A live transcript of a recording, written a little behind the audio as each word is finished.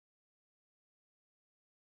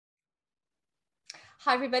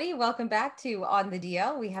Hi, everybody. Welcome back to On the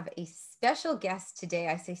DL. We have a special guest today.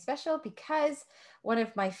 I say special because one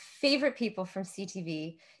of my favorite people from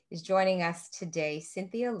CTV is joining us today,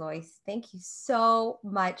 Cynthia Loyst. Thank you so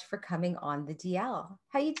much for coming on the DL.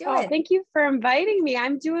 How you Oh, doing? thank you for inviting me.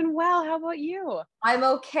 I'm doing well. How about you? I'm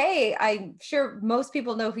okay. I'm sure most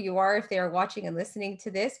people know who you are if they are watching and listening to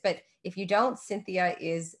this, but if you don't, Cynthia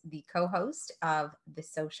is the co-host of The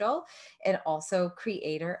Social and also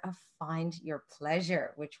creator of Find Your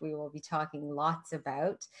Pleasure, which we will be talking lots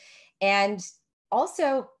about. And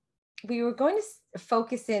also, we were going to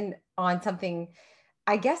focus in on something.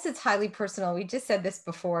 I guess it's highly personal. We just said this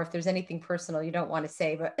before. If there's anything personal you don't want to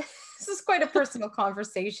say, but this is quite a personal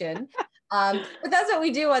conversation. But that's what we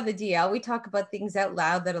do on the DL. We talk about things out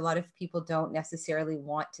loud that a lot of people don't necessarily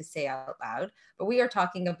want to say out loud. But we are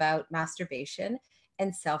talking about masturbation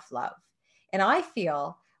and self-love. And I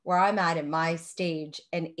feel where I'm at in my stage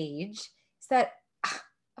and age is that,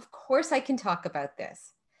 of course, I can talk about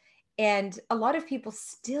this. And a lot of people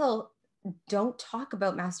still don't talk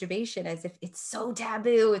about masturbation as if it's so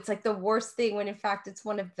taboo. It's like the worst thing, when in fact it's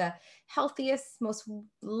one of the healthiest, most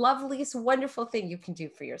loveliest, wonderful thing you can do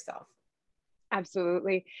for yourself.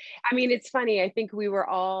 Absolutely. I mean, it's funny. I think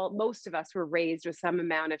most of us were raised with some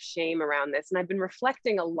amount of shame around this. And I've been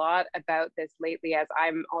reflecting a lot about this lately as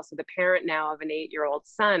I'm also the parent now of an 8-year-old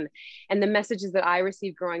son. And the messages that I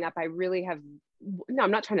received growing up, I really have, no,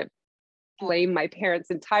 I'm not trying to blame my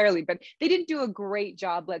parents entirely, but they didn't do a great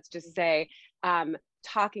job, let's just say,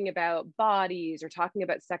 talking about bodies or talking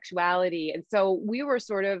about sexuality. And so we were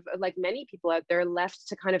sort of, like many people out there, left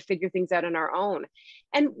to kind of figure things out on our own.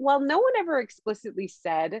 And while no one ever explicitly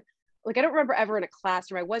said, like, I don't remember ever in a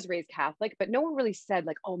classroom, I was raised Catholic, but no one really said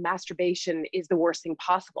like, oh, masturbation is the worst thing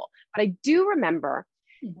possible. But I do remember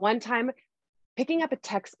one time picking up a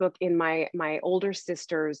textbook in my older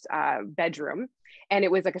sister's bedroom, and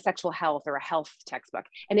it was like a sexual health or a health textbook,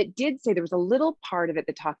 and it did say there was a little part of it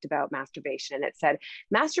that talked about masturbation, and it said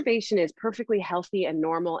masturbation is perfectly healthy and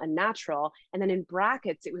normal and natural, and then in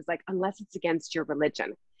brackets it was like, unless it's against your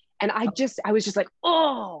religion. And I was just like,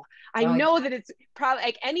 oh, I Oh, know that it's probably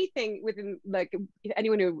like anything within, like,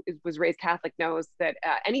 anyone who was raised Catholic knows that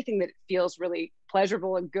anything that feels really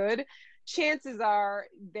pleasurable and good, chances are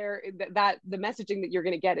that the messaging that you're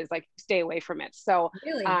going to get is like, stay away from it. So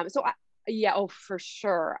really? yeah, oh, for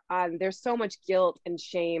sure. There's so much guilt and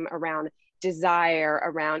shame around desire,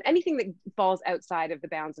 around anything that falls outside of the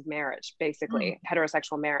bounds of marriage. Basically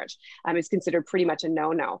heterosexual marriage is considered pretty much a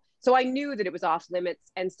no-no. So I knew that it was off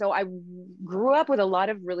limits, and so I grew up with a lot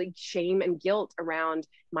of really shame and guilt around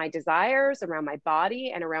my desires, around my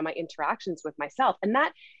body, and around my interactions with myself. And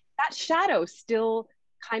that shadow still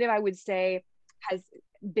kind of, I would say, has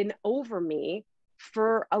been over me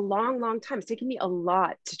for a long, long time. It's taken me a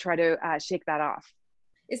lot to try to shake that off.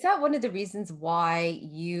 Is that one of the reasons why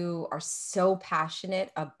you are so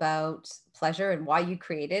passionate about pleasure and why you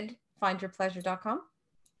created findyourpleasure.com?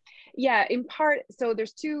 Yeah, in part. So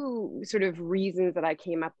there's two sort of reasons that I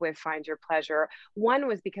came up with Find Your Pleasure. One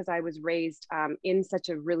was because I was raised in such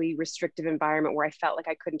a really restrictive environment where I felt like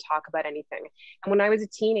I couldn't talk about anything. And when I was a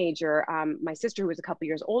teenager, my sister, who was a couple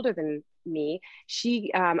years older than me, she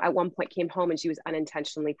at one point came home and she was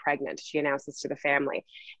unintentionally pregnant. She announced this to the family.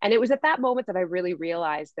 And it was at that moment that I really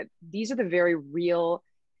realized that these are the very real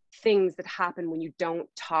things that happen when you don't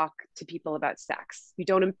talk to people about sex. You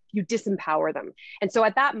disempower them. And so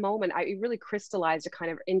at that moment, it really crystallized a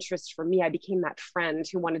kind of interest for me. I became that friend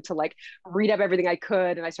who wanted to like read up everything I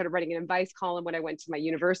could. And I started writing an advice column when I went to my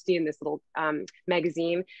university in this little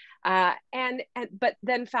magazine. But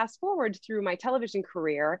then fast forward through my television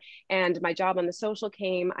career and my job on The Social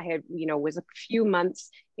came. I had, was a few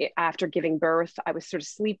months after giving birth. I was sort of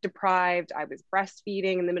sleep deprived. I was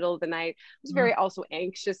breastfeeding in the middle of the night. I was very also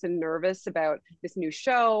anxious and nervous about this new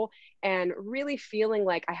show, and really feeling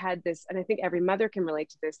like I had this, and I think every mother can relate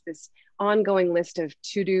to this ongoing list of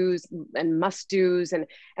to-dos and must-dos. And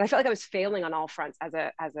I felt like I was failing on all fronts as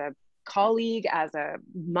a colleague, as a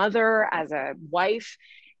mother, as a wife.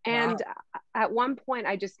 Wow. And at one point,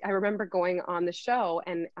 I remember going on the show,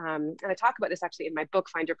 and I talk about this actually in my book,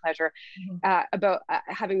 Find Your Pleasure, about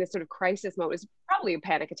having this sort of crisis moment. It was probably a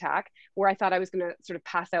panic attack where I thought I was going to sort of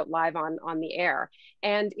pass out live on the air.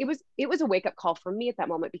 And it was a wake up call for me at that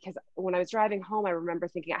moment, because when I was driving home, I remember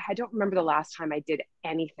thinking, I don't remember the last time I did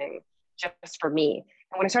anything just for me.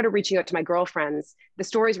 And when I started reaching out to my girlfriends, the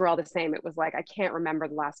stories were all the same. It was like, I can't remember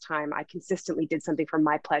the last time I consistently did something for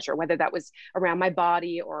my pleasure, whether that was around my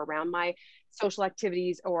body or around my social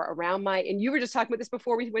activities or around and you were just talking about this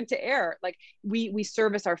before we went to air. Like we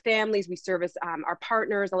service our families, we service our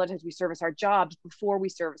partners. A lot of times we service our jobs before we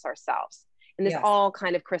service ourselves. And this Yes. all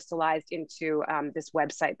kind of crystallized into this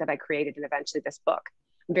website that I created and eventually this book.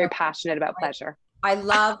 I'm very passionate about pleasure. I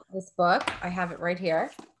love this book. I have it right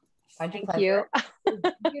here. Find Your Thank Pleasure. you.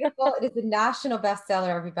 It's beautiful. It is a national bestseller,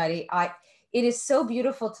 everybody. It is so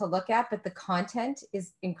beautiful to look at, but the content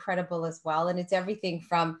is incredible as well. And it's everything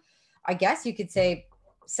from, I guess you could say,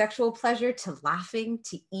 sexual pleasure to laughing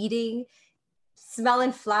to eating,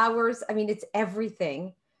 smelling flowers. I mean, it's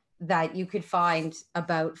everything that you could find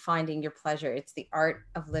about finding your pleasure. It's the art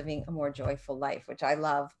of living a more joyful life, which I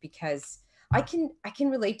love because I can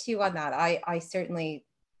relate to you on that. I certainly,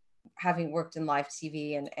 having worked in live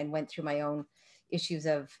TV and went through my own issues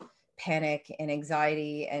of panic and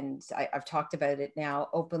anxiety. And I've talked about it now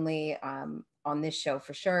openly on this show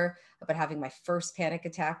for sure, about having my first panic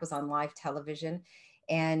attack was on live television.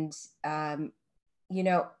 And, you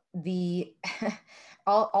know, the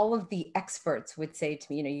all of the experts would say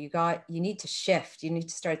to me, you need to shift, you need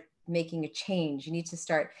to start making a change, you need to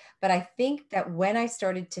start. But I think that when I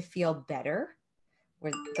started to feel better,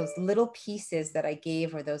 where those little pieces that I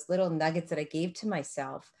gave, or those little nuggets that I gave to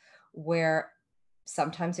myself, where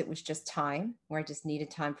sometimes it was just time, where I just needed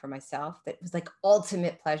time for myself, that was like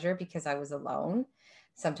ultimate pleasure because I was alone.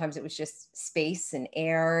 Sometimes it was just space and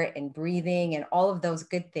air and breathing and all of those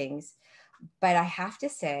good things. But I have to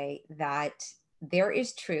say that there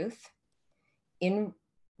is truth in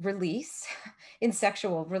release, in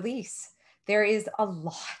sexual release. There is a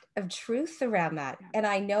lot of truth around that. And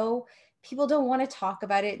I know people don't want to talk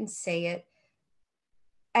about it and say it.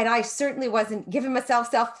 And I certainly wasn't giving myself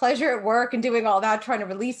self-pleasure at work and doing all that, trying to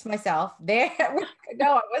release myself there.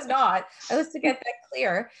 No, I was not. I was to get that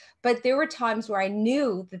clear. But there were times where I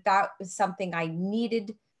knew that that was something I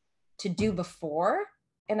needed to do before,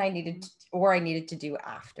 and I needed to do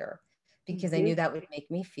after, because I knew that would make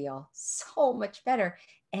me feel so much better.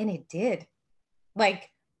 And it did, like,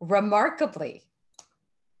 remarkably.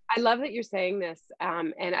 I love that you're saying this.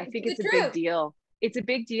 And I think it's a big deal. It's a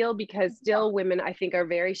big deal because still women, I think, are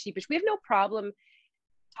very sheepish. We have no problem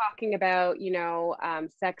talking about,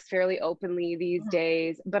 sex fairly openly these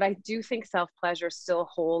days, but I do think self-pleasure still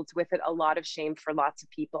holds with it a lot of shame for lots of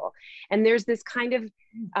people. And there's this kind of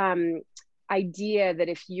idea that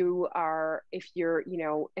if you're,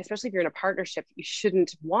 especially if you're in a partnership, you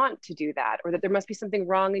shouldn't want to do that, or that there must be something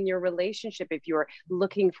wrong in your relationship if you're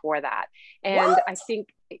looking for that. And I think,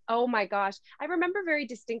 oh my gosh, I remember very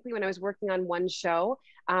distinctly when I was working on one show,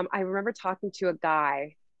 I remember talking to a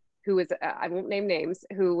guy who was, I won't name names,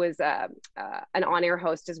 who was an on-air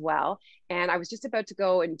host as well. And I was just about to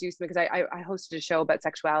go and do something, because I hosted a show about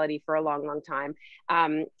sexuality for a long, long time.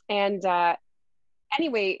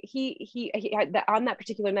 Anyway, he had on that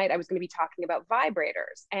particular night, I was going to be talking about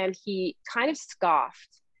vibrators, and he kind of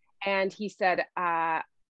scoffed, and he said, I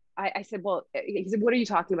said, well, he said, what are you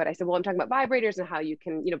talking about? I said, well, I'm talking about vibrators and how you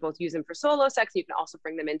can, both use them for solo sex. You can also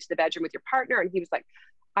bring them into the bedroom with your partner. And he was like,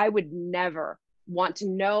 I would never want to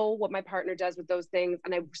know what my partner does with those things.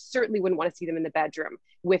 And I certainly wouldn't want to see them in the bedroom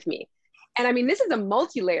with me. And I mean, this is a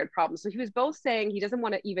multi-layered problem. So he was both saying he doesn't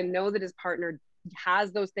want to even know that his partner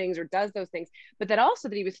has those things or does those things, but that also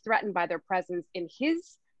that he was threatened by their presence in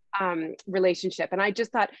his relationship. And I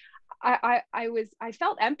just thought, I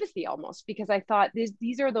felt empathy almost, because I thought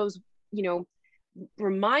these are those,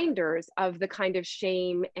 reminders of the kind of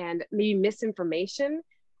shame and maybe misinformation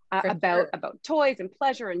about toys and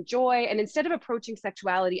pleasure and joy. And instead of approaching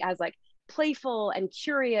sexuality as like playful and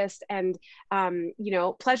curious and,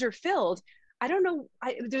 pleasure filled, I don't know,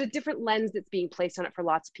 there's a different lens that's being placed on it for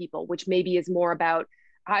lots of people, which maybe is more about,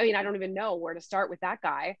 I mean, I don't even know where to start with that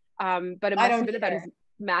guy. But it must have been about his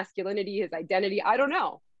masculinity, his identity. I don't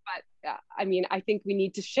know. But I mean, I think we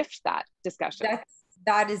need to shift that discussion.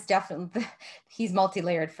 That is definitely, he's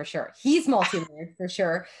multi-layered for sure. He's multi-layered for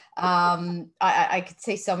sure. I could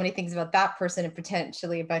say so many things about that person and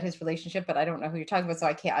potentially about his relationship, but I don't know who you're talking about. So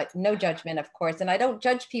I can't, no judgment, of course. And I don't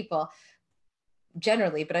judge people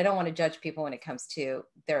generally, but I don't want to judge people when it comes to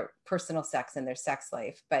their personal sex and their sex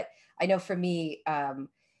life. But I know for me,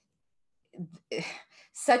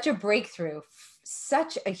 such a breakthrough,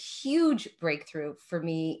 such a huge breakthrough for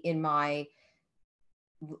me in my,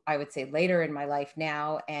 I would say later in my life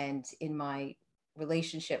now, and in my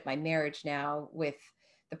relationship, my marriage now, with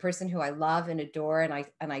the person who I love and adore. And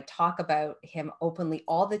I talk about him openly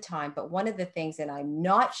all the time. But one of the things, and I'm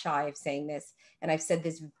not shy of saying this, and I've said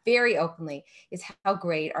this very openly, is how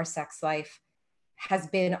great our sex life has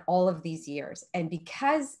been all of these years. And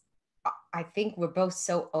because I think we're both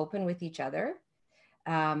so open with each other,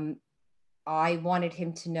 I wanted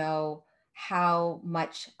him to know how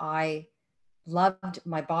much I loved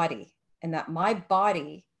my body, and that my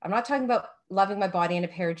body, I'm not talking about loving my body in a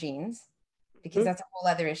pair of jeans. because that's a whole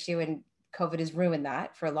other issue. And COVID has ruined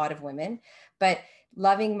that for a lot of women. But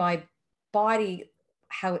loving my body,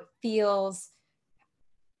 how it feels,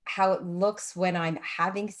 how it looks when I'm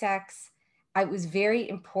having sex, it was very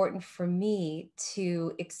important for me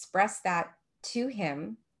to express that to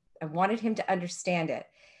him. I wanted him to understand it.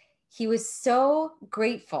 He was so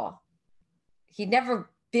grateful. He'd never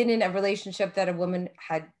been in a relationship that a woman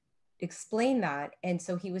had explained that. And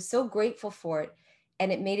so he was so grateful for it.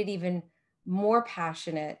 And it made it even more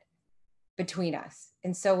passionate between us.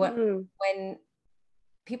 And so when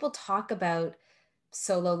people talk about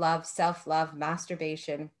solo love, self-love,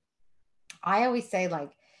 masturbation, I always say,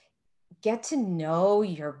 like, get to know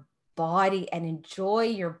your body and enjoy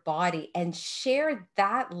your body and share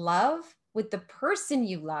that love with the person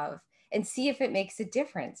you love and see if it makes a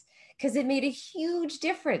difference. Because it made a huge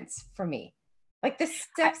difference for me. Like, the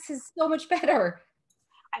sex is so much better.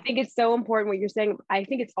 I think it's so important what you're saying. I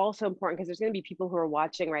think it's also important because there's going to be people who are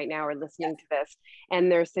watching right now or listening to this, and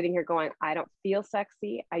they're sitting here going, I don't feel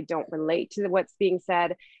sexy. I don't relate to what's being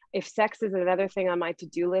said. If sex is another thing on my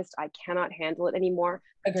to-do list, I cannot handle it anymore.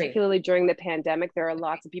 Agreed. Particularly during the pandemic, there are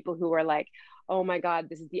lots of people who are like, oh my God,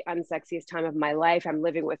 this is the unsexiest time of my life. I'm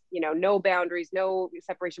living with, no boundaries, no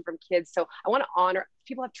separation from kids. So I want to honor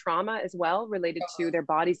people have trauma as well related to their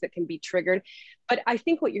bodies that can be triggered. But I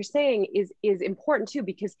think what you're saying is important too,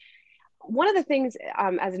 because one of the things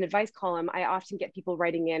as an advice column, I often get people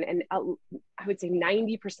writing in, and I would say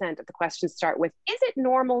 90% of the questions start with, is it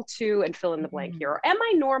normal to, and fill in the blank here, or am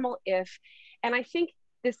I normal if, and I think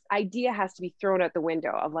this idea has to be thrown out the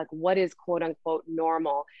window of like, what is quote unquote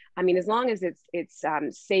normal? I mean, as long as it's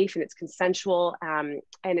safe and it's consensual and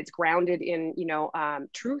it's grounded in,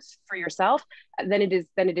 truth for yourself, then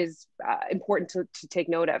it is important to take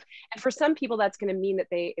note of. And for some people, that's going to mean that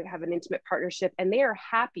they have an intimate partnership and they are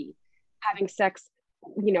happy having sex,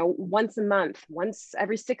 once a month, once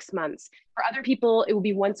every 6 months. For other people, it would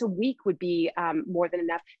be once a week would be more than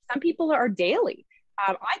enough. Some people are daily.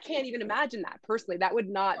 I can't even imagine that personally. That would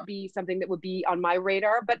not be something that would be on my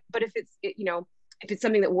radar. But if it's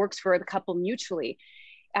something that works for the couple mutually,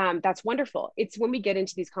 that's wonderful. It's when we get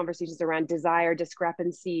into these conversations around desire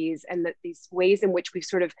discrepancies and that these ways in which we've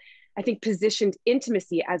sort of, I think, positioned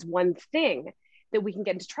intimacy as one thing that we can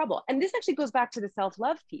get into trouble. And this actually goes back to the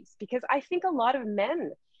self-love piece, because I think a lot of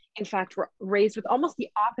men, in fact, were raised with almost the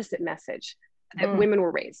opposite message that women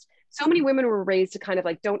were raised. So many women were raised to kind of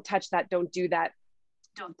like, don't touch that, don't do that,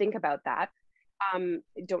 don't think about that,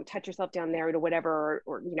 don't touch yourself down there, or whatever,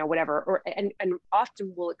 or whatever, and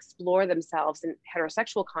often will explore themselves in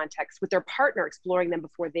heterosexual contexts with their partner exploring them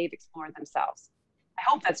before they've explored themselves. I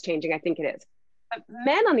hope that's changing. I think it is. But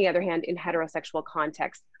men, on the other hand, in heterosexual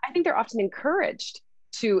contexts, I think they're often encouraged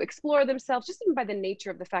to explore themselves, just even by the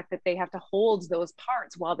nature of the fact that they have to hold those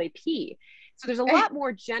parts while they pee. So there's a lot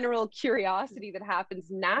more general curiosity that happens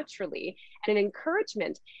naturally and an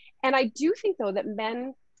encouragement. And I do think, though, that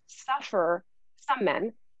men suffer, some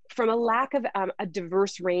men, from a lack of a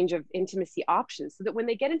diverse range of intimacy options, so that when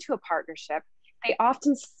they get into a partnership, they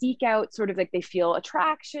often seek out sort of like, they feel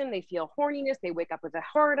attraction, they feel horniness, they wake up with a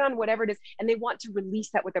hard on, whatever it is, and they want to release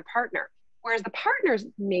that with their partner. Whereas the partners,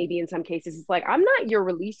 maybe in some cases, it's like, I'm not your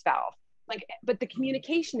release valve. Like, but the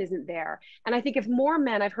communication isn't there. And I think if more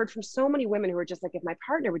men, I've heard from so many women who are just like, if my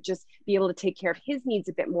partner would just be able to take care of his needs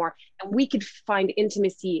a bit more, and we could find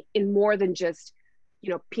intimacy in more than just,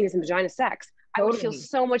 penis and vagina sex, I would feel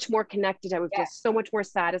so much more connected. I would feel so much more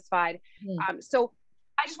satisfied. So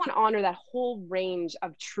I just want to honor that whole range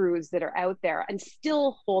of truths that are out there and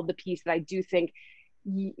still hold the piece that I do think,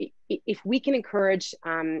 if we can encourage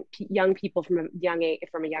young people from a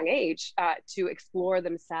young age to explore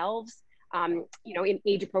themselves, in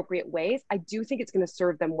age appropriate ways, I do think it's going to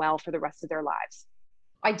serve them well for the rest of their lives.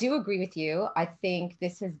 I do agree with you. I think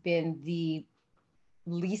this has been the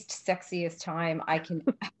least sexiest time I can.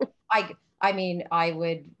 I mean, I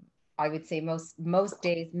would say most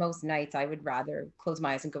days, most nights, I would rather close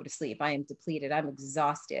my eyes and go to sleep. I am depleted. I'm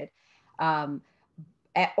exhausted.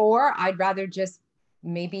 Or I'd rather just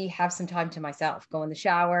maybe have some time to myself, go in the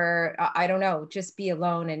shower. I don't know, just be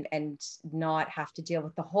alone and not have to deal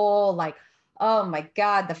with the whole, like, oh my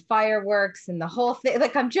God, the fireworks and the whole thing.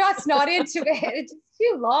 Like, I'm just not into it. It's just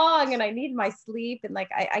too long and I need my sleep. And like,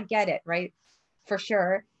 I get it, right? For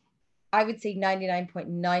sure. I would say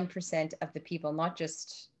 99.9% of the people, not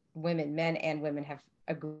just women, men and women, have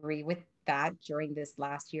agreed with that during this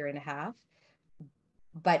last year and a half.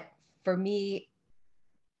 But for me,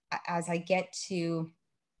 as I get to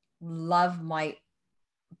love my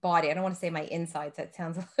body, I don't want to say my insides, that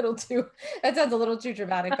sounds a little too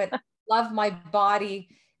dramatic, but love my body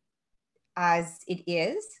as it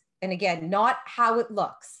is, and again, not how it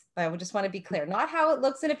looks. I would just want to be clear, not how it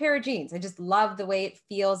looks in a pair of jeans. I just love the way it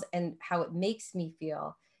feels and how it makes me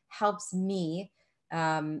feel, helps me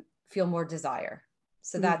feel more desire.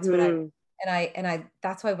 So that's what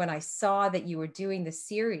that's why when I saw that you were doing the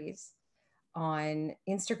series on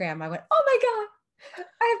Instagram, I went, oh my God,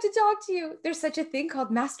 I have to talk to you. There's such a thing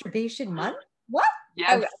called Masturbation Month. What?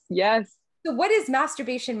 Yes, yes. So what is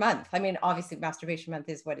Masturbation Month? I mean, obviously Masturbation Month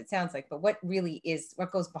is what it sounds like, but what really is,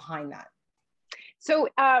 what goes behind that? So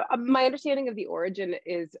my understanding of the origin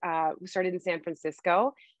is we started in San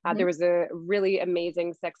Francisco. There was a really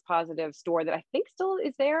amazing sex positive store that I think still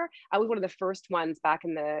is there. I was one of the first ones back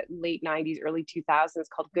in the late 90s, early 2000s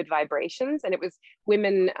called Good Vibrations. And it was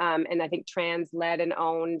women and I think trans led and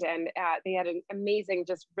owned. And they had an amazing,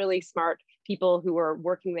 just really smart people who were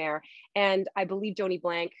working there. And I believe Joni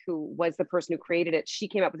Blank, who was the person who created it, she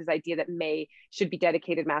came up with this idea that May should be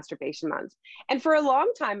dedicated Masturbation Month. And for a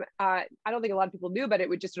long time, I don't think a lot of people knew, but it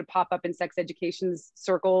would just sort of pop up in sex education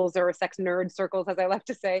circles or sex nerd circles, as I like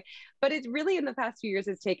to say. But it's really in the past few years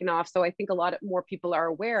has taken off. So I think a lot more people are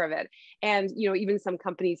aware of it. And, you know, even some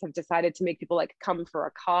companies have decided to make people like come for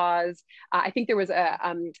a cause. I think there was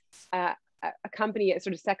a company, a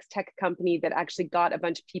sort of sex tech company that actually got a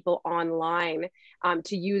bunch of people online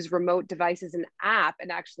to use remote devices and app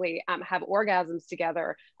and actually have orgasms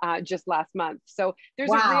together just last month. So there's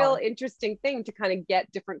a real interesting thing to kind of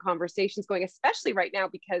get different conversations going, especially right now,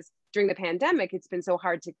 because during the pandemic, it's been so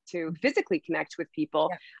hard to physically connect with people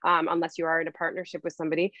unless you are in a partnership with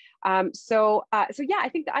somebody. So yeah, I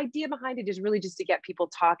think the idea behind it is really just to get people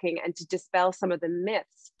talking and to dispel some of the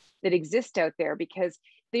myths that exist out there, because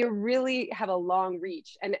they really have a long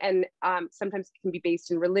reach and sometimes it can be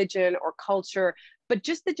based in religion or culture, but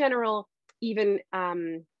just the general, even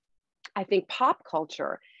I think pop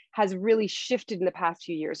culture has really shifted in the past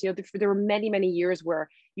few years. You know, there were many, many years where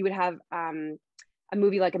you would have a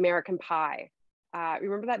movie like American Pie.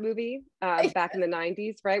 Remember that movie back in the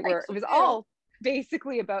 90s, right? Where it was all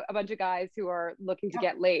basically about a bunch of guys who are looking to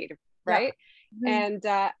get laid, right? And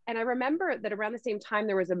I remember that around the same time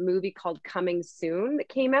there was a movie called Coming Soon that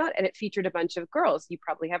came out, and it featured a bunch of girls. You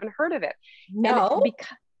probably haven't heard of it. No. And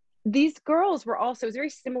because these girls were also, it was a very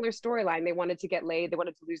similar storyline. They wanted to get laid, they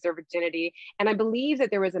wanted to lose their virginity, and I believe that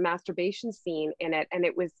there was a masturbation scene in it, and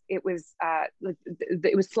it was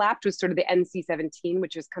slapped with sort of the NC-17,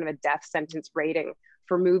 which was kind of a death sentence rating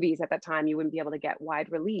for movies at that time. You wouldn't be able to get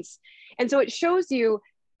wide release, and so it shows you,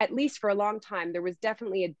 at least for a long time, there was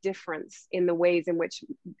definitely a difference in the ways in which,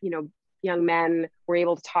 you know, young men were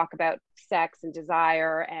able to talk about sex and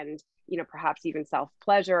desire and, you know, perhaps even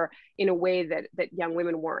self-pleasure in a way that young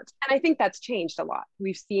women weren't. And I think that's changed a lot.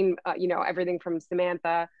 We've seen, you know, everything from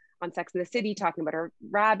Samantha on Sex and the City talking about her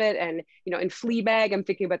rabbit, and, you know, in Fleabag, I'm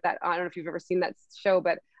thinking about that. I don't know if you've ever seen that show,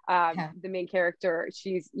 but the main character,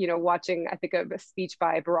 she's, you know, watching, I think, a speech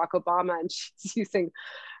by Barack Obama, and she's using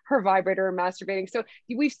her vibrator and masturbating. So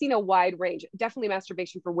we've seen a wide range. Definitely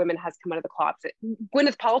masturbation for women has come out of the closet.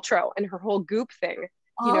 Gwyneth Paltrow and her whole Goop thing.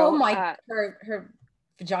 You know, her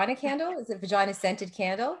vagina candle, is it vagina scented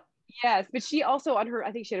candle? Yes, but she also on her,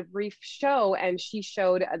 I think she had a brief show, and she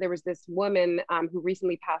showed there was this woman who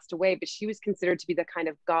recently passed away, but she was considered to be the kind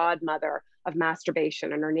of godmother of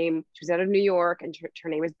masturbation. And her name, she was out of New York, and her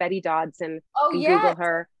name was Betty Dodson. Oh, you can Google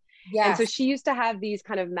her. Yes. And so she used to have these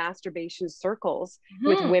kind of masturbation circles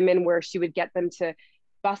with women where she would get them to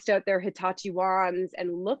bust out their Hitachi wands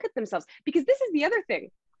and look at themselves. Because this is the other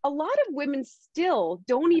thing. A lot of women still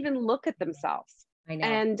don't even look at themselves. I know.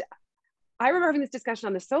 And I remember having this discussion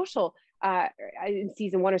on The Social in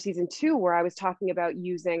season 1 or season 2, where I was talking about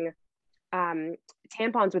using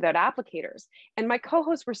tampons without applicators. And my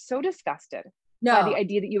co-hosts were so disgusted by the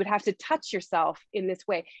idea that you would have to touch yourself in this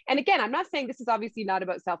way. And again, I'm not saying this is obviously not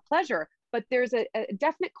about self-pleasure, but there's a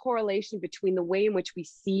definite correlation between the way in which we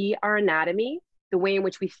see our anatomy, the way in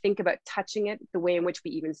which we think about touching it, the way in which we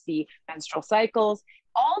even see menstrual cycles.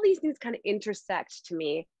 All these things kind of intersect to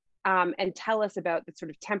me and tell us about the sort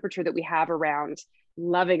of temperature that we have around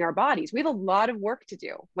loving our bodies. We have a lot of work to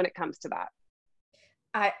do when it comes to that.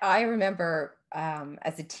 I remember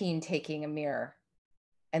as a teen taking a mirror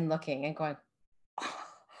and looking and going, oh,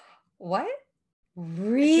 what?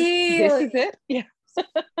 Really? This is it? Yeah.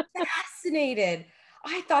 Fascinated.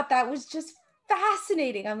 I thought that was just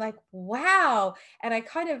fascinating. I'm like, wow. And I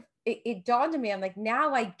kind of, it dawned on me. I'm like,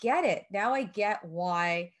 now I get it. Now I get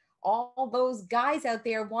why all those guys out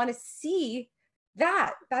there want to see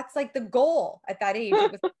that. That's like the goal at that age.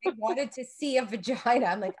 It was, they wanted to see a vagina.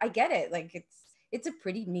 I'm like, I get it. Like it's a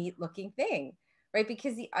pretty neat looking thing, right?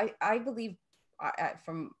 Because I believe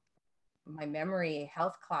from my memory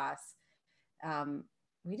health class,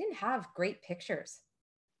 we didn't have great pictures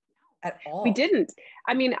at We all. didn't.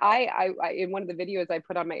 I mean, I in one of the videos I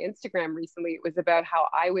put on my Instagram recently, it was about how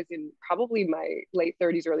I was in probably my late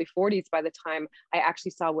 30s, early 40s by the time I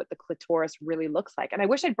actually saw what the clitoris really looks like. And I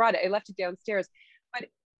wish I'd brought it. I left it downstairs. But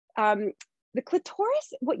the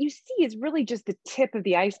clitoris, what you see is really just the tip of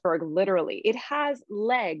the iceberg, literally. It has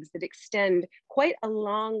legs that extend quite a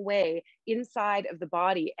long way inside of the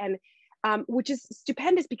body. And which is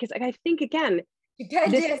stupendous because like, I think, again,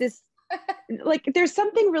 Stupendous. this like there's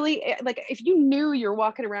something really like if you knew you're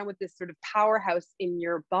walking around with this sort of powerhouse in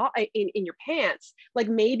your in your pants, like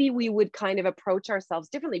maybe we would kind of approach ourselves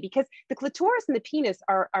differently, because the clitoris and the penis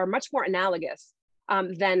are much more analogous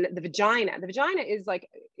than the vagina. The vagina is like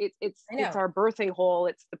it's our birthing hole.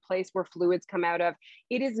 It's the place where fluids come out of.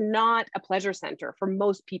 It is not a pleasure center for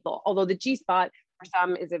most people, although the G spot for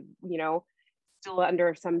some is a, you know, still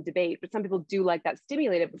under some debate, but some people do like that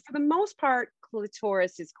stimulated. But for the most part,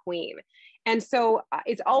 clitoris is queen. And so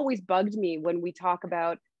it's always bugged me when we talk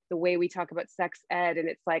about the way we talk about sex ed, and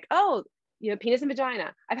it's like, oh, you know, penis and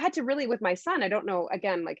vagina. I've had to really, with my son, I don't know,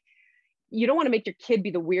 again, like, you don't want to make your kid be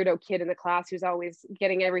the weirdo kid in the class who's always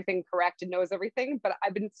getting everything correct and knows everything. But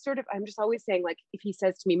I'm just always saying, like, if he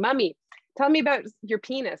says to me, Mommy, tell me about your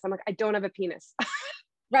penis, I'm like, I don't have a penis.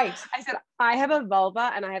 Right. I said, I have a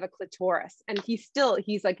vulva and I have a clitoris. And he's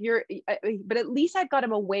like, but at least I've got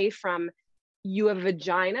him away from, you have a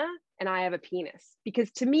vagina and I have a penis. Because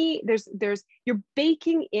to me, you're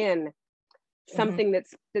baking in something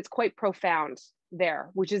that's quite profound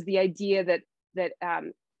there, which is the idea that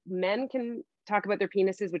men can talk about their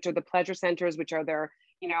penises, which are the pleasure centers, which are their,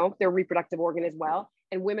 you know, their reproductive organ as well.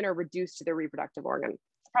 And women are reduced to their reproductive organ.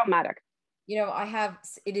 It's problematic. You know,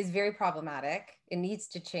 it is very problematic. It needs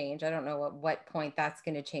to change. I don't know at what point that's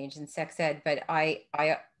going to change in sex ed, but I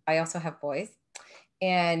also have boys.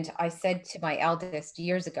 And I said to my eldest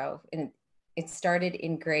years ago, and it started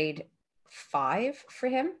in grade 5 for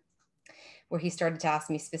him, where he started to ask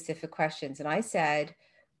me specific questions. And I said,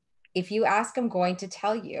 if you ask, I'm going to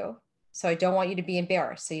tell you. So I don't want you to be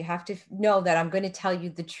embarrassed. So you have to know that I'm going to tell you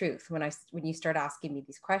the truth when you start asking me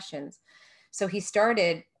these questions. So he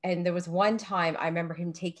started, and there was one time I remember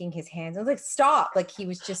him taking his hands. I was like, stop. Like, he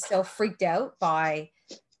was just so freaked out by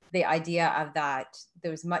the idea of that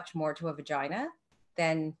there was much more to a vagina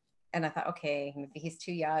than, and I thought, okay, maybe he's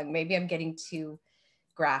too young. Maybe I'm getting too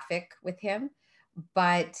graphic with him,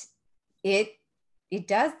 but it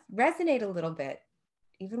does resonate a little bit.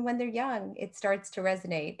 Even when they're young, it starts to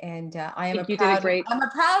resonate. And I'm a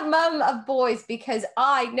proud mom of boys, because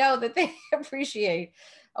I know that they appreciate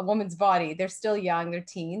a woman's body. They're still young, they're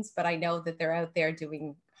teens, but I know that they're out there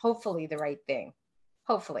doing hopefully the right thing.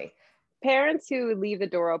 Hopefully. Parents who leave the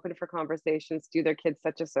door open for conversations do their kids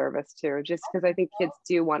such a service too, just because I think kids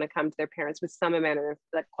do want to come to their parents with some amount of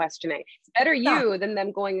like questioning. It's better you than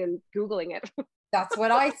them going and Googling it. That's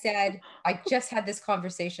what I said. I just had this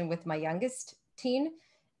conversation with my youngest teen.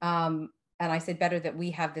 And I said, better that we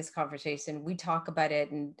have this conversation. We talk about it,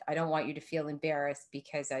 and I don't want you to feel embarrassed,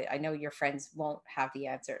 because I know your friends won't have the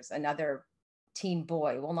answers. Another teen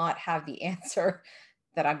boy will not have the answer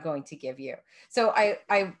that I'm going to give you. So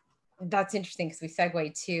I that's interesting, because we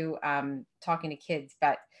segue to talking to kids.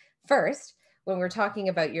 But first, when we're talking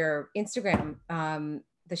about your Instagram,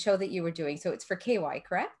 the show that you were doing, so it's for KY,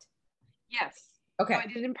 correct? Yes. Okay. So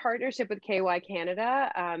I did in partnership with KY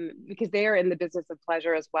Canada because they are in the business of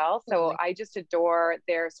pleasure as well. So I just adore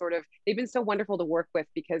their they've been so wonderful to work with,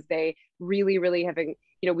 because they really, really have, you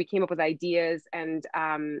know, we came up with ideas, and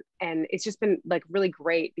it's just been like really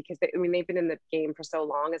great, because they've been in the game for so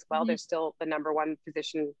long as well. They're still the #1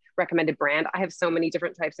 physician recommended brand. I have so many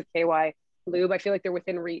different types of KY lube. I feel like they're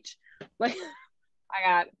within reach. Like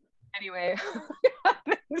anyway.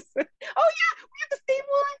 Oh yeah, we have the same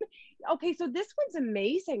one. Okay, so this one's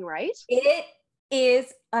amazing, right? It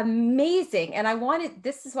is amazing. And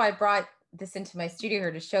this is why I brought this into my studio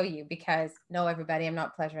here to show you, because no, everybody, I'm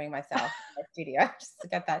not pleasuring myself in my studio. Just to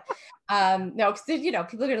get that. No, because, you know,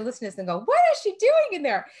 people are going to listen to this and go, what is she doing in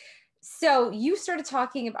there? So you started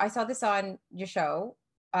talking, I saw this on your show,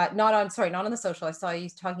 not on the social. I saw you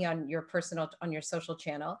talking on your social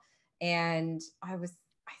channel. And I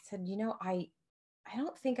said, you know, I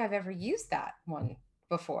don't think I've ever used that one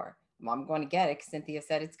before. I'm going to get it because Cynthia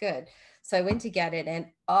said it's good. So I went to get it, and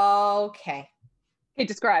okay. Okay,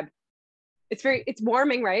 describe. It's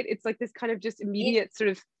warming, right? It's like this kind of just immediate sort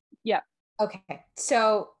of, yeah. Okay.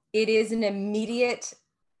 So it is an immediate,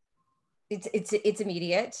 it's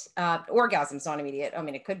immediate. Orgasm's not immediate. I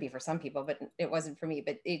mean, it could be for some people, but it wasn't for me.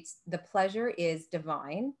 But the pleasure is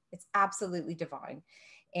divine. It's absolutely divine.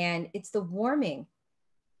 And it's the warming.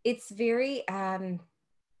 It's very,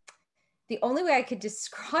 the only way I could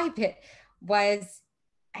describe it was,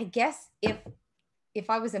 I guess, if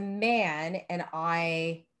I was a man and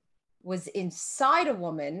I was inside a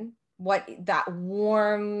woman, what that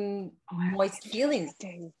warm, moist feeling,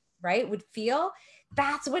 right, would feel.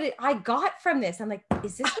 That's what I got from this. I'm like,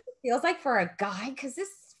 is this what it feels like for a guy? Because this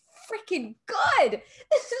is freaking good.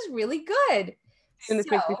 This is really good. And this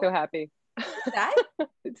makes me so happy. That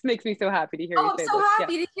It makes me so happy to hear you say I'm so this.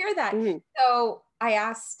 happy to hear that. Mm-hmm. So I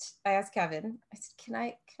asked Kevin, I said, can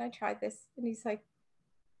I try this? And he's like,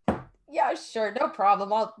 yeah, sure, no problem.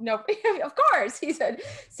 No, of course. He said,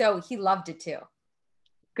 so he loved it too.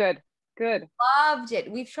 Good. Loved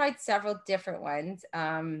it. We've tried several different ones.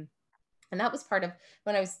 And that was part of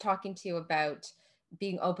when I was talking to you about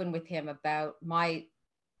being open with him about my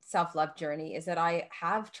self-love journey, is that I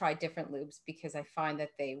have tried different lubes because I find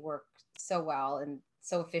that they work so well and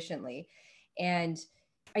so efficiently. And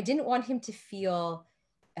I didn't want him to feel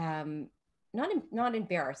not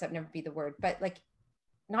embarrassed, that'd never be the word, but like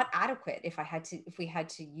not adequate if we had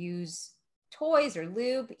to use toys or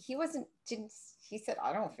lube. He said,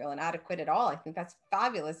 I don't feel inadequate at all. I think that's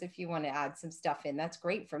fabulous. If you want to add some stuff in, that's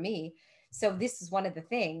great for me. So this is one of the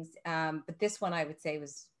things. But this one I would say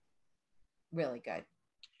was really good.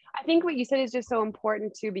 I think what you said is just so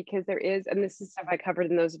important too, because there is, and this is stuff I covered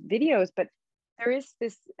in those videos, but there is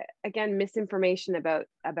this, again, misinformation about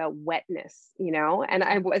wetness, you know, and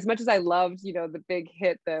as much as I loved, you know, the big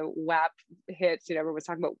hit, the WAP hit, you know, everyone was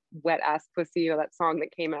talking about wet ass pussy, you know, that song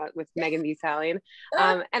that came out with Megan Thee Stallion.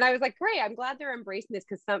 And I was like, great, I'm glad they're embracing this,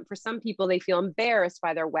 because for some people, they feel embarrassed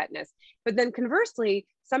by their wetness. But then conversely,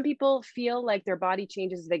 some people feel like their body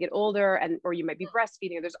changes as they get older, or you might be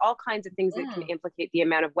breastfeeding, or there's all kinds of things that can implicate the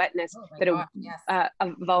amount of wetness that a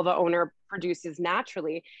vulva owner produces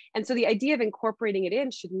naturally. And so the idea of incorporating it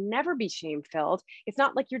in should never be shame-filled. It's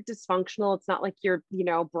not like you're dysfunctional. It's not like you're, you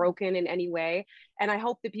know, broken in any way. And I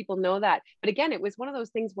hope that people know that. But again, it was one of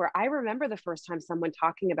those things where I remember the first time someone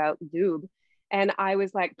talking about lube, and I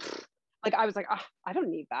was like, oh, I don't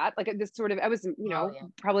need that. Like this sort of, I was, you know,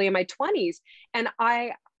 probably in my 20s. And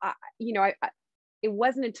it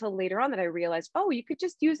wasn't until later on that I realized, oh, you could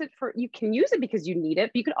just use it you can use it because you need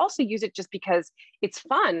it, but you could also use it just because it's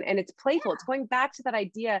fun and it's playful. Yeah. It's going back to that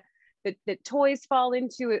idea that toys fall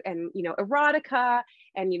into it, and, you know, erotica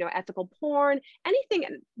and, you know, ethical porn, anything.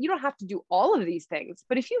 And you don't have to do all of these things,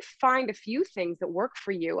 but if you find a few things that work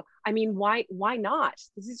for you, I mean, why not?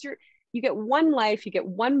 You get one life, you get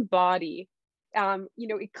one body. You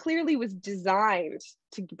know, it clearly was designed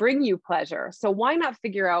to bring you pleasure. So why not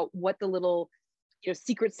figure out what the little, you know,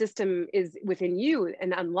 secret system is within you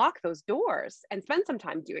and unlock those doors and spend some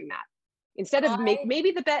time doing that, instead of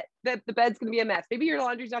maybe the bed's going to be a mess. Maybe your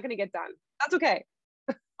laundry's not going to get done. That's okay.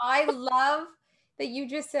 I love that you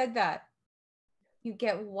just said that. You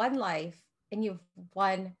get one life and you have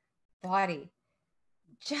one body.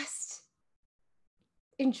 Just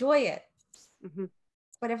enjoy it. Mm-hmm.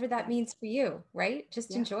 Whatever that means for you, right?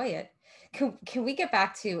 Just enjoy it. Can we get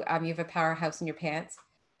back to you have a powerhouse in your pants?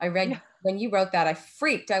 I read when you wrote that, I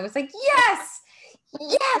freaked. I was like, yes,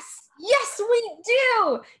 we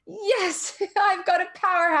do. Yes, I've got a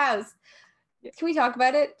powerhouse. Can we talk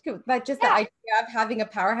about it? But just the idea of having a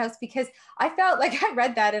powerhouse, because I felt like I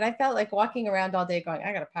read that and I felt like walking around all day going,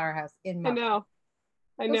 I got a powerhouse in my.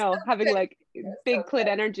 I know, having like big clit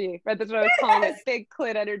energy, right? That's what I was calling it, big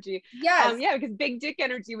clit energy. Yes. Because big dick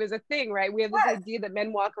energy was a thing, right? We have this idea that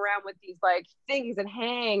men walk around with these like things and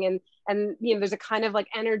hang, and you know, there's a kind of like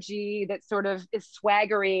energy that sort of is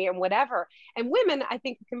swaggery and whatever. And women, I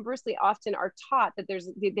think, conversely, often are taught that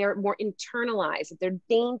they're more internalized, that they're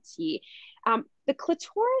dainty. The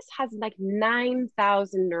clitoris has like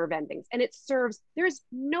 9,000 nerve endings, and there's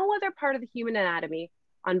no other part of the human anatomy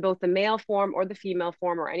on both the male form or the female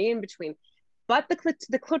form or any in between. But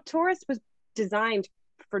the clitoris was designed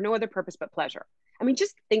for no other purpose but pleasure. I mean,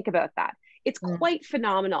 just think about that. It's quite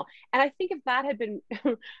phenomenal. And I think if that had been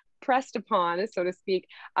pressed upon, so to speak,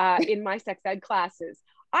 in my sex ed classes,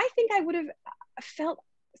 I think I would have felt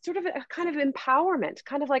sort of a kind of empowerment,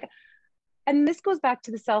 kind of like, and this goes back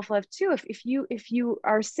to the self-love too. If you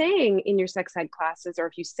are saying in your sex ed classes, or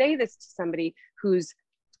if you say this to somebody who's,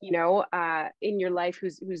 you know, in your life,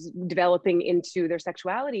 who's developing into their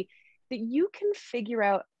sexuality, that you can figure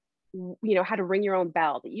out, you know, how to ring your own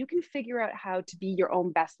bell, that you can figure out how to be your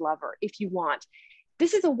own best lover if you want.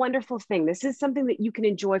 This is a wonderful thing. This is something that you can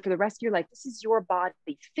enjoy for the rest of your life. This is your body.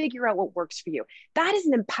 Figure out what works for you. That is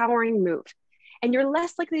an empowering move. And you're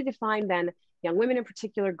less likely to find then young women in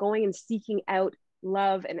particular going and seeking out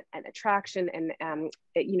love and attraction and,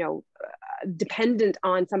 you know, dependent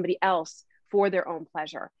on somebody else for their own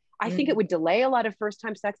pleasure. I think it would delay a lot of first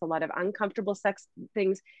time sex, a lot of uncomfortable sex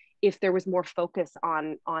things, if there was more focus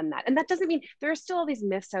on that. And that doesn't mean, there are still all these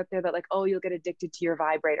myths out there that like, oh, you'll get addicted to your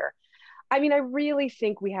vibrator. I mean, I really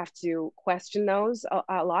think we have to question those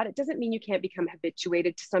a lot. It doesn't mean you can't become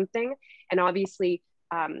habituated to something. And obviously,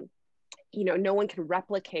 you know, no one can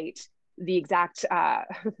replicate the exact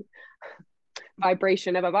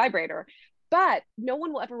vibration of a vibrator, but no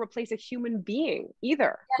one will ever replace a human being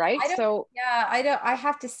either, right? So I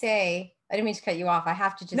have to say, I didn't mean to cut you off. I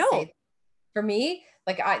have to just say, for me,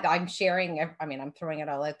 like I'm sharing, I mean, I'm throwing it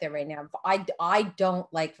all out there right now. I don't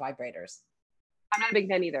like vibrators. I'm not a big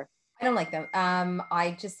fan either. I don't like them.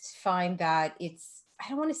 I just find that I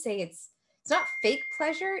don't want to say it's not fake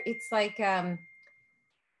pleasure. It's like,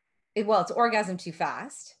 it's orgasm too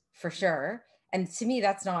fast for sure. And to me,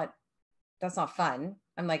 that's not fun.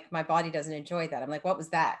 I'm like, my body doesn't enjoy that. I'm like, what was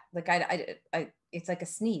that? Like, it's like a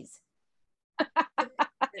sneeze.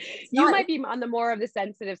 You might be on the more of the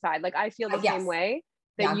sensitive side. Like I feel the same way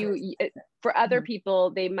that for other people,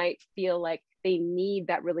 they might feel like they need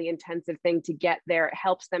that really intensive thing to get there. It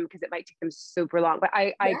helps them because it might take them super long, but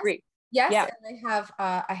I agree. Yes. Yeah. And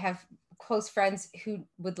I have close friends who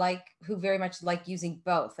very much like using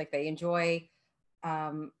both. Like they enjoy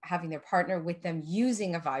having their partner with them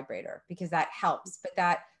using a vibrator because that helps, but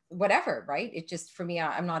that whatever, right? It just, for me,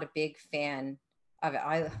 I'm not a big fan of it.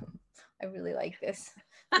 I really like this.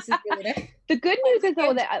 This is really nice. The good news is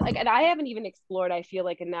though that like, and I haven't even explored, I feel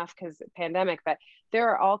like enough because pandemic, but there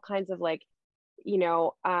are all kinds of like, you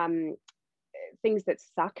know, things that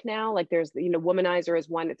suck now. Like there's, you know, Womanizer is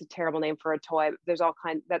one, it's a terrible name for a toy. There's all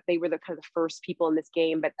kinds that they were the kind of the first people in this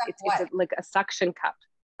game, but it's like a suction cup.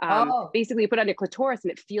 Basically you put on your clitoris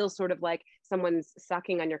and it feels sort of like someone's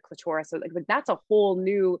sucking on your clitoris. So like that's a whole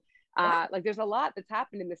new, like there's a lot that's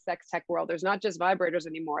happened in the sex tech world. There's not just vibrators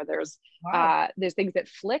anymore. There's things that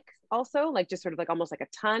flick also, like just sort of like almost like a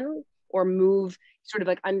tongue, or move sort of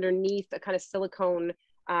like underneath a kind of silicone.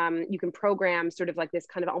 You can program sort of like this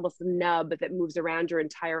kind of almost nub that moves around your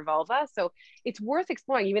entire vulva. So it's worth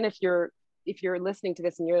exploring, even if you're listening to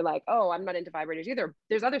this and you're like, oh, I'm not into vibrators either.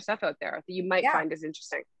 There's other stuff out there that you might find as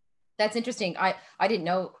interesting. That's interesting. I didn't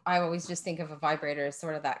know. I always just think of a vibrator as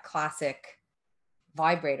sort of that classic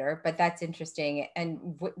vibrator, but that's interesting.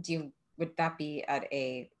 And would that be at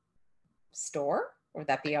a store, or would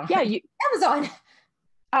that be on Amazon?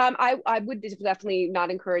 I would definitely not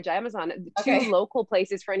encourage Amazon. Two local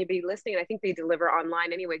places for anybody listening, and I think they deliver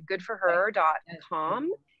online anyway, goodforher.com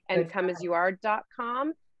and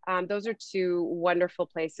comeasyouare.com. Those are two wonderful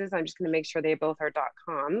places. I'm just going to make sure they both are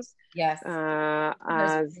 .coms. Yes.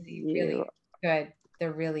 Really good.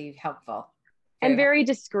 They're really helpful. And very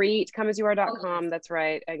discreet. Comeasyouare.com. That's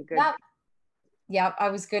right. And good. Yeah. I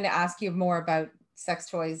was going to ask you more about sex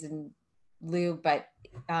toys and lube, but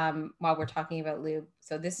while we're talking about lube,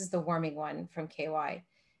 so this is the warming one from KY.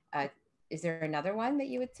 Is there another one that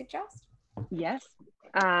you would suggest? Yes.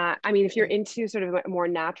 I mean, if you're into sort of more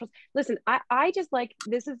naturals, listen, I just like,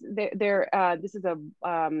 this is this is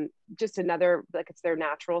just another, like it's their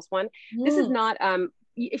naturals one. This is not,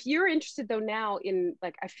 if you're interested though now in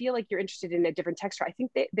like, I feel like you're interested in a different texture. I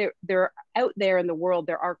think they're out there in the world.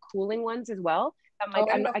 There are cooling ones as well. I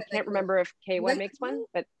can't remember if KY makes one,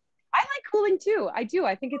 but I like cooling too. I do.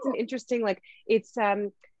 I think it's an interesting, like it's,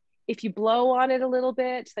 if you blow on it a little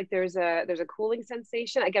bit, like there's a cooling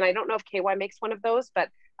sensation. Again, I don't know if KY makes one of those, but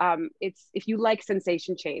it's, if you like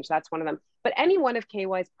sensation change, that's one of them. But any one of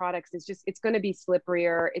KY's products is just, it's going to be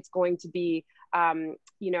slipperier. It's going to be,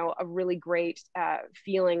 you know, a really great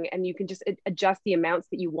feeling, and you can just adjust the amounts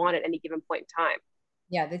that you want at any given point in time.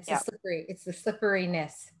 Yeah, it's the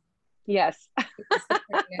slipperiness. Yes.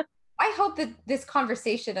 I hope that this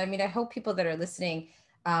conversation, I mean, I hope people that are listening,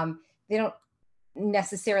 they don't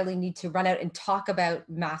necessarily need to run out and talk about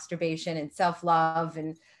masturbation and self-love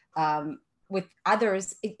and with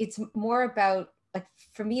others. It's more about, like,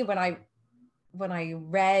 for me, when I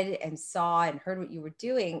read and saw and heard what you were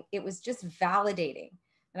doing, it was just validating.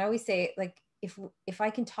 And I always say, like, if I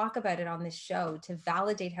can talk about it on this show to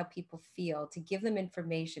validate how people feel, to give them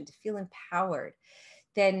information, to feel empowered,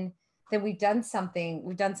 then we've done something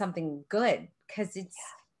good. Because it's,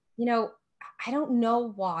 you know, I don't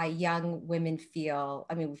know why young women feel,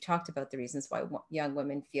 I mean, we've talked about the reasons why young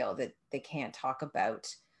women feel that they can't talk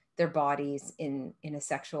about their bodies in a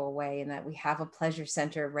sexual way, and that we have a pleasure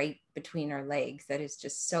center right between our legs that is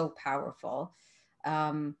just so powerful.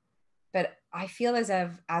 But I feel as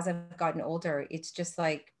I've gotten older, it's just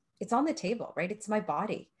like, it's on the table, right? It's my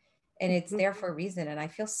body and it's there for a reason. And I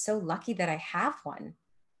feel so lucky that I have one.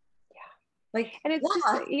 Like, And it's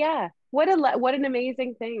just, yeah. yeah, what an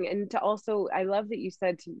amazing thing. And to also, I love that you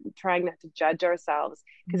said to trying not to judge ourselves,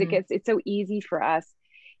 because Mhm. it's so easy for us.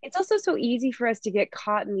 It's also so easy for us to get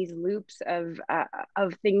caught in these loops of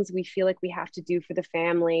things we feel like we have to do for the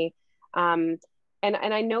family. Um, and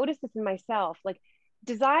I noticed this in myself. Like,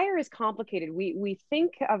 desire is complicated. We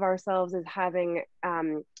think of ourselves as having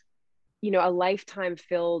a lifetime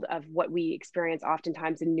filled of what we experience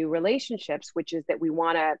oftentimes in new relationships, which is that we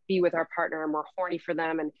want to be with our partner and we're horny for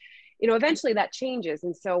them. And, eventually that changes.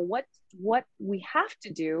 And so what we have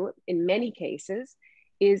to do in many cases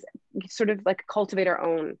is sort of like cultivate our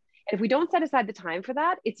own. And if we don't set aside the time for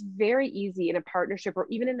that, it's very easy in a partnership or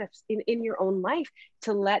even in your own life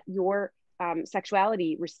to let your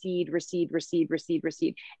sexuality recede.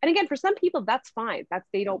 And again, for some people, that's fine.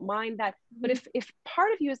 They don't mind that. But if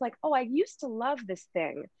part of you is like, oh, I used to love this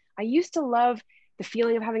thing. I used to love the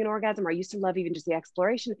feeling of having an orgasm, or I used to love even just the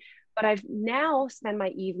exploration. But I've now spent my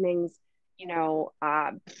evenings,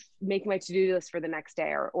 making my to-do list for the next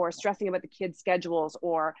day, or stressing about the kids' schedules,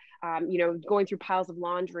 or, going through piles of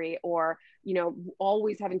laundry, or,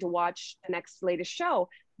 always having to watch the next latest show.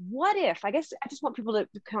 What if, I guess I just want people to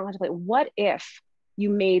contemplate, what if you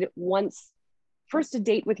made first a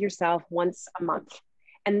date with yourself once a month?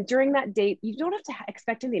 And during that date, you don't have to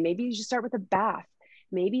expect anything. Maybe you just start with a bath.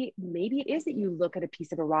 Maybe it is that you look at a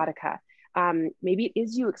piece of erotica. Maybe it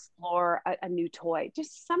is you explore a new toy,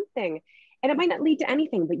 just something. And it might not lead to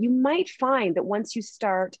anything, but you might find that once you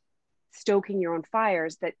start stoking your own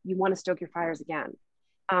fires, that you want to stoke your fires again.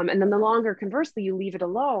 And then the longer, conversely, you leave it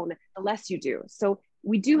alone, the less you do. So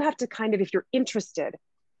we do have to kind of, if you're interested,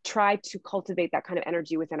 try to cultivate that kind of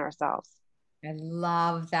energy within ourselves. I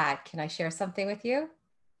love that. Can I share something with you?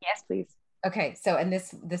 Yes, please. Okay, so and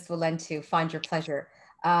this will lend to find your pleasure.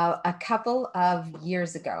 A couple of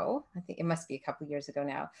years ago, I think it must be a couple of years ago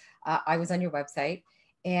now, I was on your website,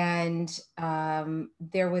 and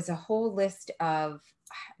there was a whole list of,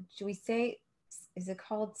 do we say, is it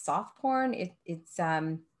called soft porn? It's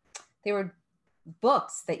they were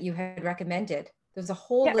books that you had recommended. There was a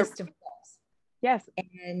whole Yeah. list of books, Yes.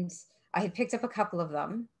 and I had picked up a couple of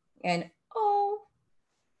them, and oh,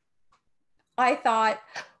 I thought,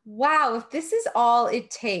 wow, if this is all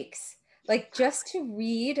it takes, like just to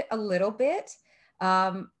read a little bit.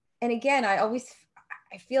 And again,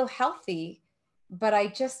 I feel healthy, but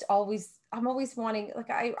I'm always wanting, like,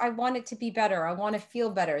 I want it to be better. I want to feel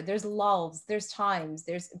better. There's lulls, there's times,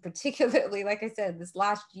 there's particularly, like I said, this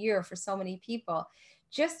last year for so many people,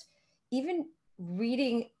 just even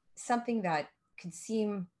reading something that could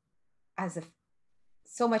seem as a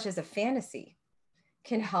so much as a fantasy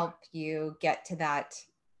can help you get to that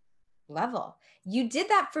level. You did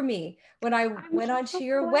that for me when I I'm went so onto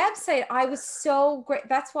your glad. website. I was so great.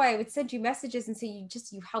 That's why I would send you messages and say,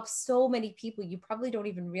 you help so many people. You probably don't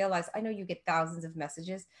even realize. I know you get thousands of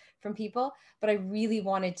messages from people, but I really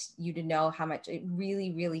wanted you to know how much it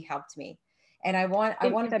really, really helped me. And I want to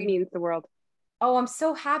That read. means the world. Oh, I'm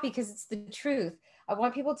so happy because it's the truth. I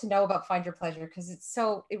want people to know about Find Your Pleasure because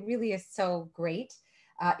it really is so great.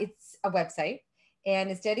 It's a website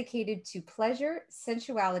and it's dedicated to pleasure,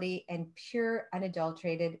 sensuality, and pure,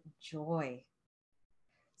 unadulterated joy.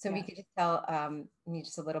 So we Yeah. could just tell me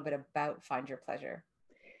just a little bit about Find Your Pleasure.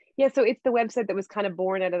 Yeah, so it's the website that was kind of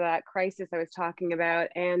born out of that crisis I was talking about,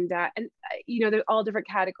 and there's all different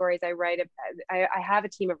categories. I have a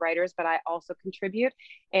team of writers, but I also contribute.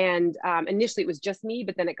 And initially, it was just me,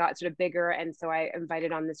 but then it got sort of bigger, and so I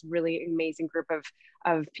invited on this really amazing group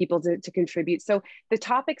of people to contribute. So the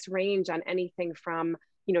topics range on anything from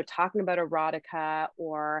talking about erotica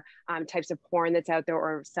or types of porn that's out there,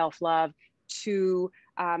 or self love, to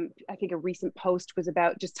I think a recent post was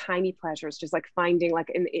about just tiny pleasures, just like finding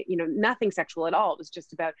nothing sexual at all. It was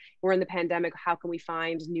just about, we're in the pandemic, how can we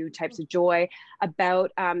find new types of joy?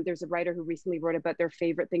 About there's a writer who recently wrote about their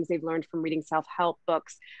favorite things they've learned from reading self-help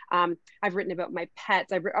books. I've written about my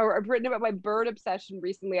pets. I've written about my bird obsession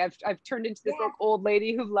recently. I've turned into this Yeah. old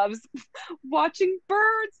lady who loves watching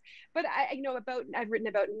birds. But I've written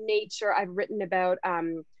about nature. I've written about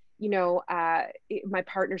my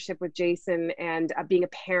partnership with Jason, and being a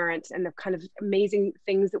parent, and the kind of amazing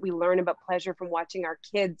things that we learn about pleasure from watching our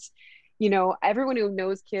kids. Everyone who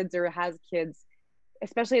knows kids or has kids,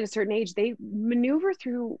 especially at a certain age, they maneuver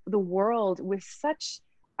through the world with such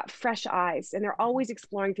fresh eyes, and they're always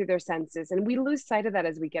exploring through their senses. And we lose sight of that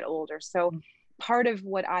as we get older. So part of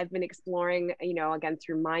what I've been exploring, again,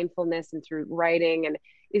 through mindfulness and through writing and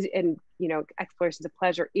explorations of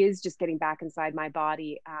pleasure, is just getting back inside my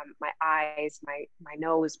body, my eyes, my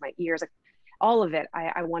nose, my ears, like all of it.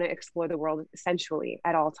 I want to explore the world sensually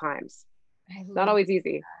at all times. I Not love always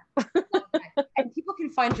easy. And people can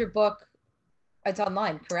find your book. It's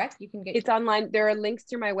online, correct? You can get It's online. There are links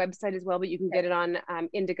through my website as well, but you can get it on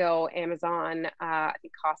Indigo, Amazon. I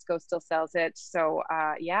think Costco still sells it. So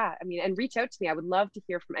yeah, I mean, and reach out to me. I would love to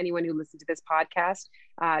hear from anyone who listened to this podcast.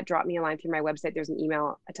 Drop me a line through my website. There's an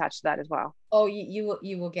email attached to that as well. Oh, you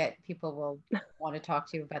will get, people will want to talk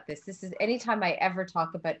to you about this. This is, anytime I ever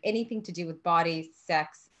talk about anything to do with body,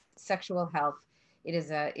 sex, sexual health,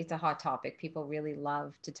 it's a hot topic. People really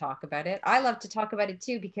love to talk about it. I love to talk about it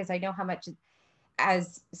too, because I know how much,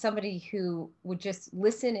 as somebody who would just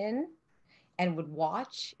listen in and would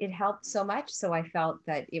watch, it helped so much. So I felt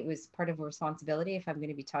that it was part of a responsibility, if I'm going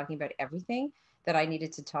to be talking about everything, that I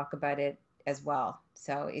needed to talk about it as well.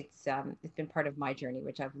 So it's been part of my journey,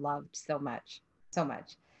 which I've loved so much, so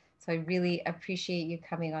much. So I really appreciate you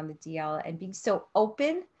coming on the DL and being so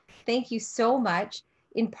open. Thank you so much.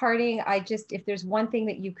 In parting, if there's one thing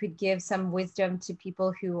that you could give some wisdom to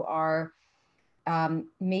people who are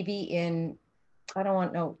maybe in, I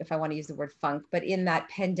don't know if I want to use the word funk, but in that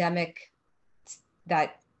pandemic,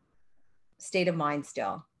 that state of mind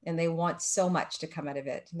still, and they want so much to come out of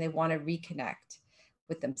it, and they want to reconnect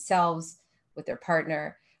with themselves, with their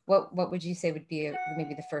partner. What would you say would be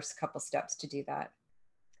maybe the first couple steps to do that?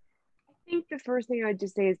 I think the first thing I would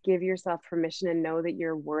just say is give yourself permission and know that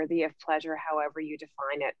you're worthy of pleasure, however you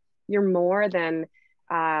define it. You're more than,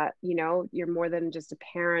 you're more than just a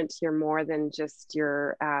parent. You're more than just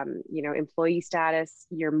your, employee status.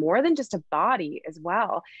 You're more than just a body as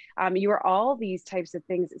well. You are all these types of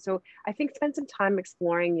things. So I think spend some time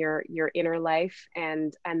exploring your inner life,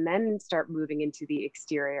 and then start moving into the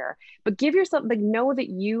exterior. But give yourself, like, know that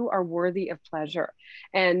you are worthy of pleasure.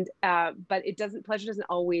 And but pleasure doesn't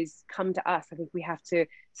always come to us. I think we have to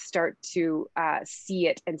start to see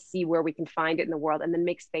it and see where we can find it in the world, and then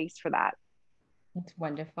make space for that. It's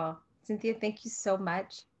wonderful. Cynthia, thank you so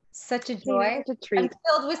much. Such a joy. Such a treat. I'm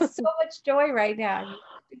filled with so much joy right now.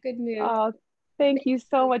 A good mood. Oh, thank you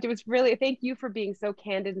so much. It was really, thank you for being so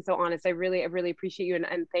candid and so honest. I really appreciate you.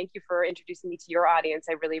 And thank you for introducing me to your audience.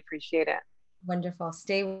 I really appreciate it. Wonderful.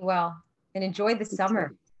 Stay well and enjoy the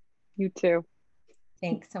summer. You too.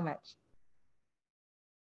 Thanks so much.